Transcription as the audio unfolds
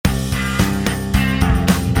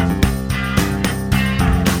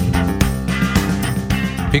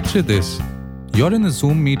Picture this. You're in a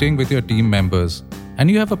Zoom meeting with your team members and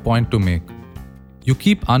you have a point to make. You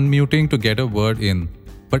keep unmuting to get a word in,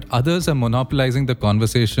 but others are monopolizing the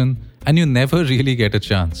conversation and you never really get a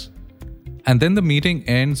chance. And then the meeting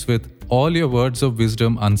ends with all your words of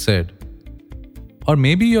wisdom unsaid. Or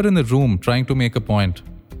maybe you're in a room trying to make a point,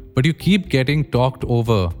 but you keep getting talked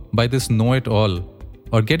over by this know-it-all,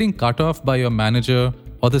 or getting cut off by your manager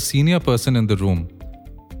or the senior person in the room.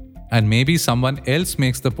 And maybe someone else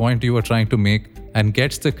makes the point you were trying to make and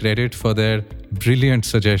gets the credit for their brilliant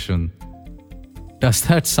suggestion. Does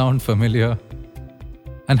that sound familiar?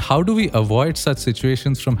 And how do we avoid such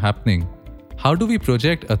situations from happening? How do we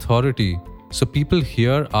project authority so people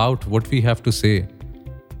hear out what we have to say?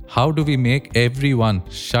 How do we make everyone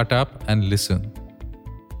shut up and listen?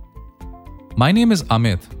 My name is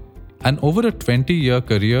Amit, and over a 20-year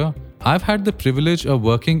career, I've had the privilege of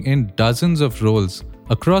working in dozens of roles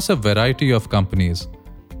across a variety of companies.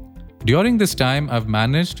 During this time, I've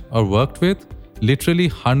managed or worked with literally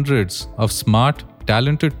hundreds of smart,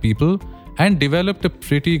 talented people and developed a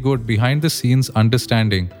pretty good behind-the-scenes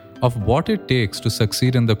understanding of what it takes to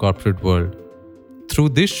succeed in the corporate world. Through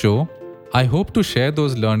this show, I hope to share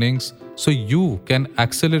those learnings so you can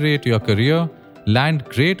accelerate your career, land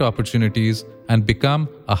great opportunities, and become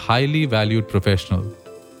a highly valued professional.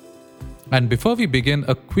 And before we begin,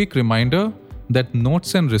 a quick reminder that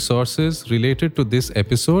notes and resources related to this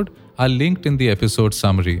episode are linked in the episode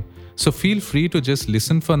summary. So feel free to just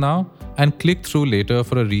listen for now and click through later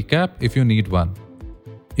for a recap if you need one.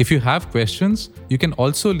 If you have questions, you can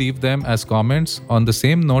also leave them as comments on the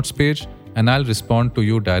same notes page and I'll respond to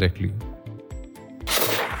you directly.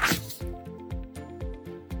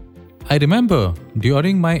 I remember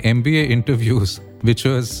during my MBA interviews, which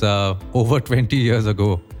was over 20 years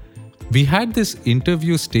ago, we had this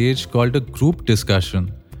interview stage called a group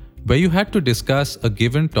discussion, where you had to discuss a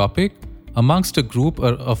given topic amongst a group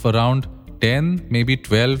of around 10, maybe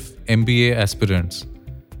 12 MBA aspirants.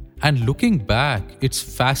 And looking back, it's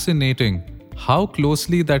fascinating how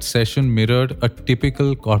closely that session mirrored a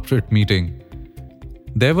typical corporate meeting.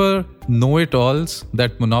 There were know-it-alls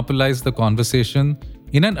that monopolized the conversation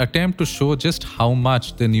in an attempt to show just how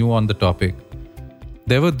much they knew on the topic.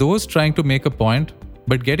 There were those trying to make a point,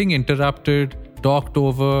 but getting interrupted, talked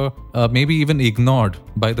over, maybe even ignored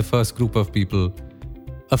by the first group of people.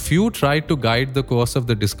 A few tried to guide the course of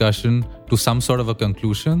the discussion to some sort of a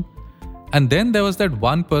conclusion. And then there was that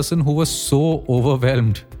one person who was so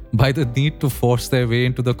overwhelmed by the need to force their way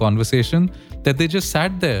into the conversation that they just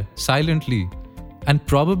sat there silently and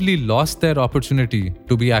probably lost their opportunity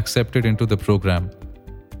to be accepted into the program.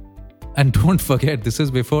 And don't forget, this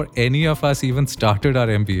is before any of us even started our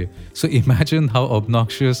MBA. So imagine how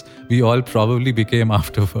obnoxious we all probably became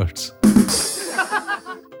afterwards.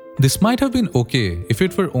 This might have been okay if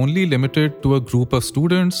it were only limited to a group of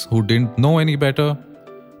students who didn't know any better.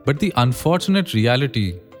 But the unfortunate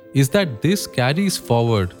reality is that this carries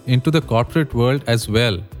forward into the corporate world as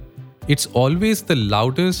well. It's always the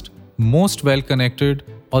loudest, most well-connected,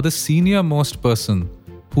 or the senior-most person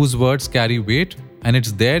whose words carry weight, and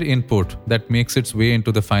it's their input that makes its way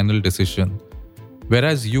into the final decision.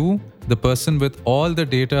 Whereas you, the person with all the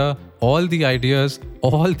data, all the ideas,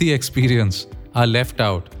 all the experience, are left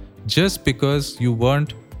out just because you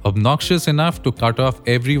weren't obnoxious enough to cut off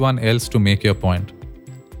everyone else to make your point.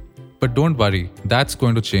 But don't worry, that's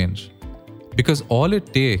going to change. Because all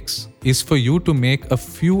it takes is for you to make a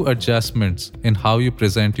few adjustments in how you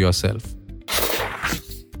present yourself.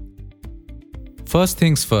 First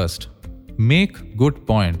things first. Make good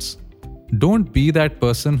points. Don't be that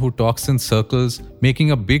person who talks in circles, making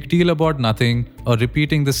a big deal about nothing or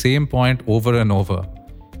repeating the same point over and over.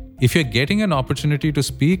 If you're getting an opportunity to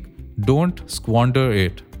speak, don't squander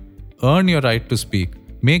it. Earn your right to speak.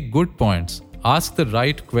 Make good points. Ask the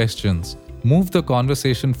right questions. Move the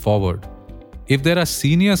conversation forward. If there are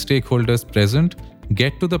senior stakeholders present,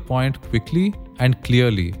 get to the point quickly and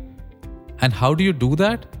clearly. And how do you do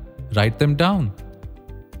that? Write them down.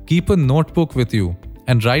 Keep a notebook with you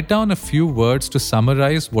and write down a few words to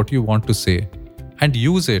summarize what you want to say and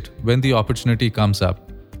use it when the opportunity comes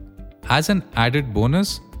up. As an added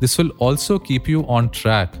bonus, this will also keep you on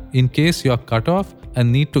track in case you're cut off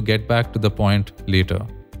and need to get back to the point later.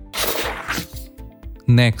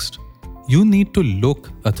 Next, you need to look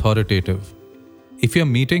authoritative. If you're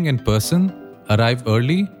meeting in person, arrive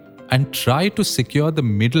early and try to secure the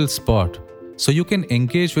middle spot so you can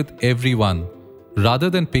engage with everyone rather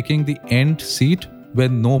than picking the end seat where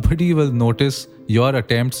nobody will notice your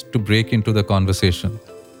attempts to break into the conversation.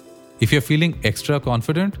 If you're feeling extra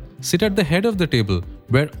confident, sit at the head of the table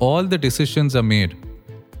where all the decisions are made.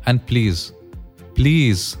 And please,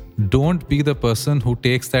 Please don't be the person who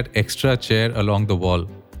takes that extra chair along the wall.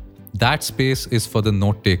 That space is for the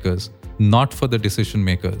note takers, not for the decision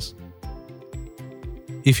makers.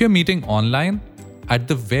 If you're meeting online, at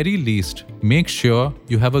the very least, make sure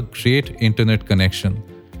you have a great internet connection.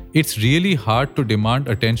 It's really hard to demand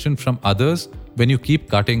attention from others when you keep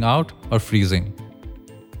cutting out or freezing.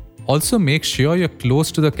 Also, make sure you're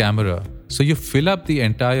close to the camera so you fill up the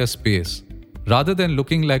entire space, rather than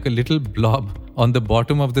looking like a little blob on the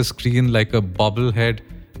bottom of the screen like a bobblehead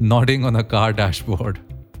nodding on a car dashboard.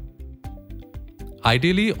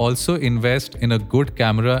 Ideally, also invest in a good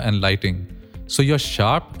camera and lighting, so you're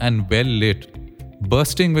sharp and well lit,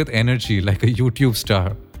 bursting with energy like a YouTube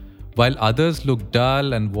star, while others look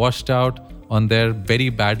dull and washed out on their very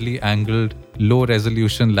badly angled,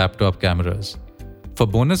 low-resolution laptop cameras. For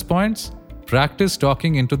bonus points, practice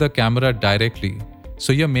talking into the camera directly,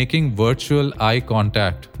 so you're making virtual eye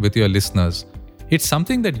contact with your listeners. It's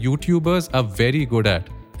something that YouTubers are very good at,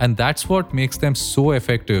 and that's what makes them so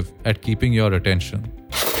effective at keeping your attention.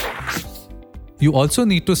 You also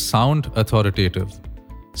need to sound authoritative.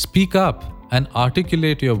 Speak up and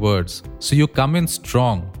articulate your words so you come in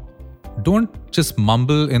strong. Don't just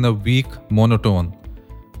mumble in a weak monotone.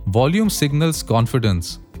 Volume signals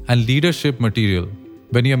confidence and leadership material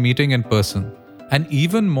when you're meeting in person, and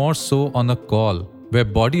even more so on a call where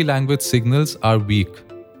body language signals are weak.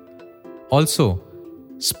 Also,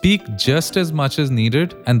 speak just as much as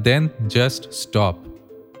needed and then just stop.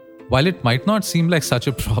 While it might not seem like such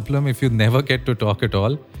a problem if you never get to talk at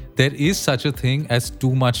all, there is such a thing as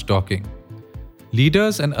too much talking.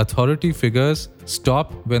 Leaders and authority figures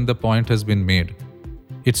stop when the point has been made.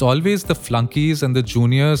 It's always the flunkies and the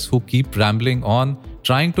juniors who keep rambling on,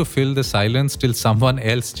 trying to fill the silence till someone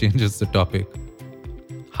else changes the topic.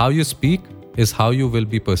 How you speak is how you will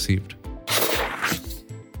be perceived.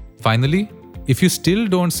 Finally, if you still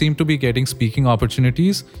don't seem to be getting speaking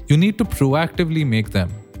opportunities, you need to proactively make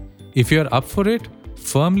them. If you're up for it,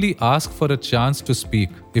 firmly ask for a chance to speak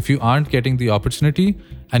if you aren't getting the opportunity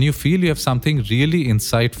and you feel you have something really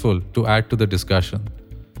insightful to add to the discussion.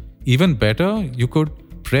 Even better, you could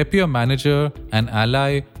prep your manager, an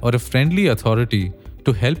ally, or a friendly authority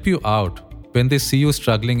to help you out when they see you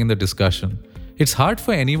struggling in the discussion. It's hard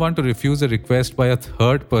for anyone to refuse a request by a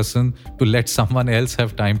third person to let someone else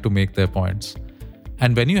have time to make their points.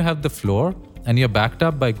 And when you have the floor and you're backed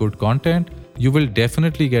up by good content, you will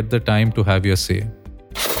definitely get the time to have your say.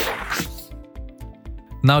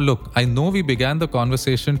 Now look, I know we began the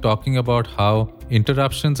conversation talking about how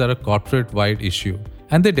interruptions are a corporate-wide issue,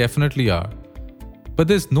 and they definitely are. But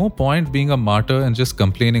there's no point being a martyr and just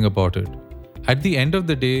complaining about it. At the end of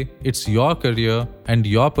the day, it's your career and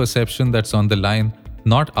your perception that's on the line,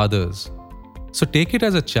 not others. So take it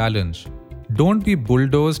as a challenge. Don't be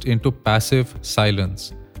bulldozed into passive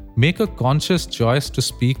silence. Make a conscious choice to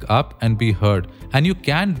speak up and be heard, and you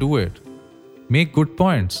can do it. Make good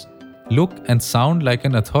points. Look and sound like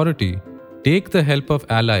an authority. Take the help of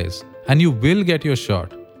allies, and you will get your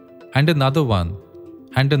shot. And another one.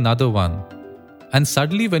 And another one. And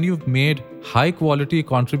suddenly, when you've made high-quality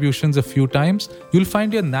contributions a few times, you'll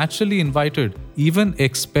find you're naturally invited, even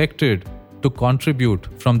expected, to contribute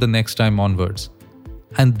from the next time onwards.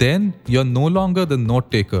 And then, you're no longer the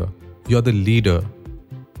note-taker, you're the leader.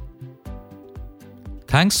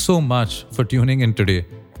 Thanks so much for tuning in today.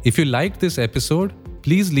 If you liked this episode,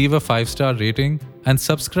 please leave a 5-star rating and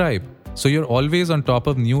subscribe so you're always on top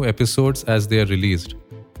of new episodes as they are released.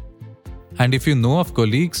 And if you know of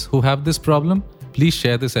colleagues who have this problem, please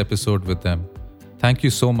share this episode with them. Thank you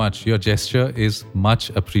so much. Your gesture is much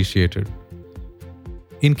appreciated.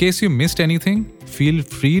 In case you missed anything, feel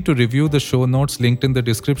free to review the show notes linked in the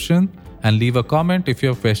description and leave a comment if you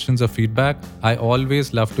have questions or feedback. I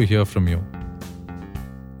always love to hear from you.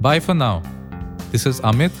 Bye for now. This is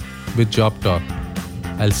Amit with Job Talk.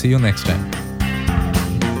 I'll see you next time.